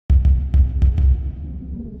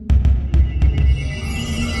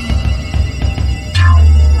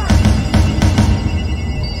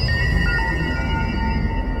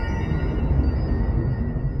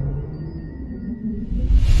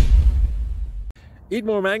Eat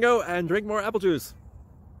more mango and drink more apple juice.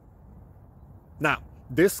 Now,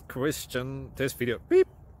 this video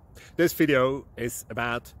is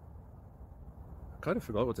about... I kind of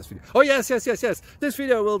forgot what this video... Oh, yes. This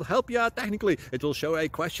video will help you out technically. It will show a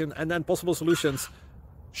question and then possible solutions.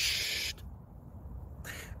 Shh.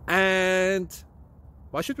 And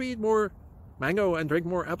why should we eat more mango and drink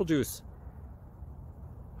more apple juice?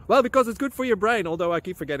 Well, because it's good for your brain, although I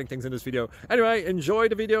keep forgetting things in this video. Anyway, enjoy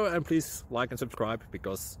the video and please like and subscribe,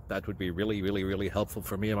 because that would be really helpful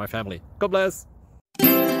for me and my family. God bless!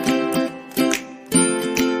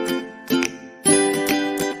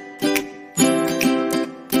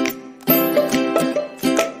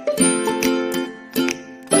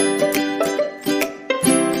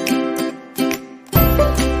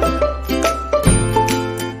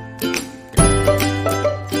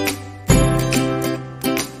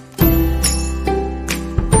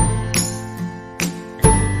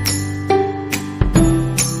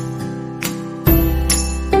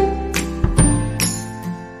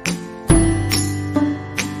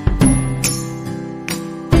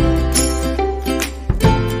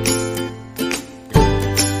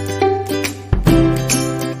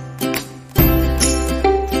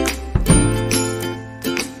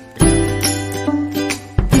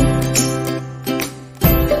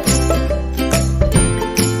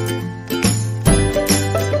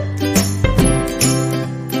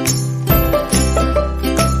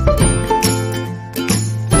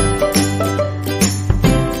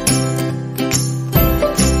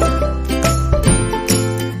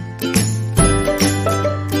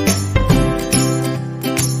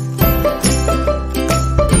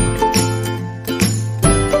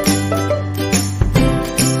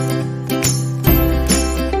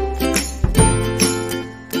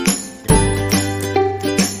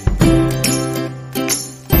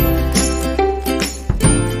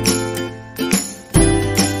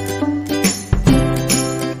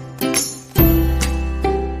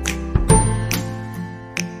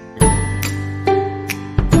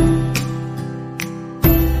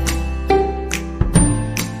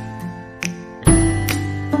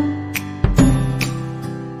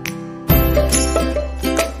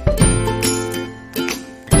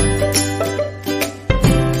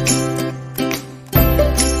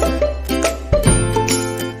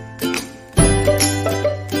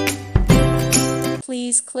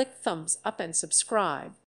 Please click thumbs up and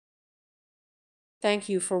subscribe. Thank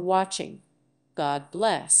you for watching. God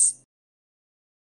bless.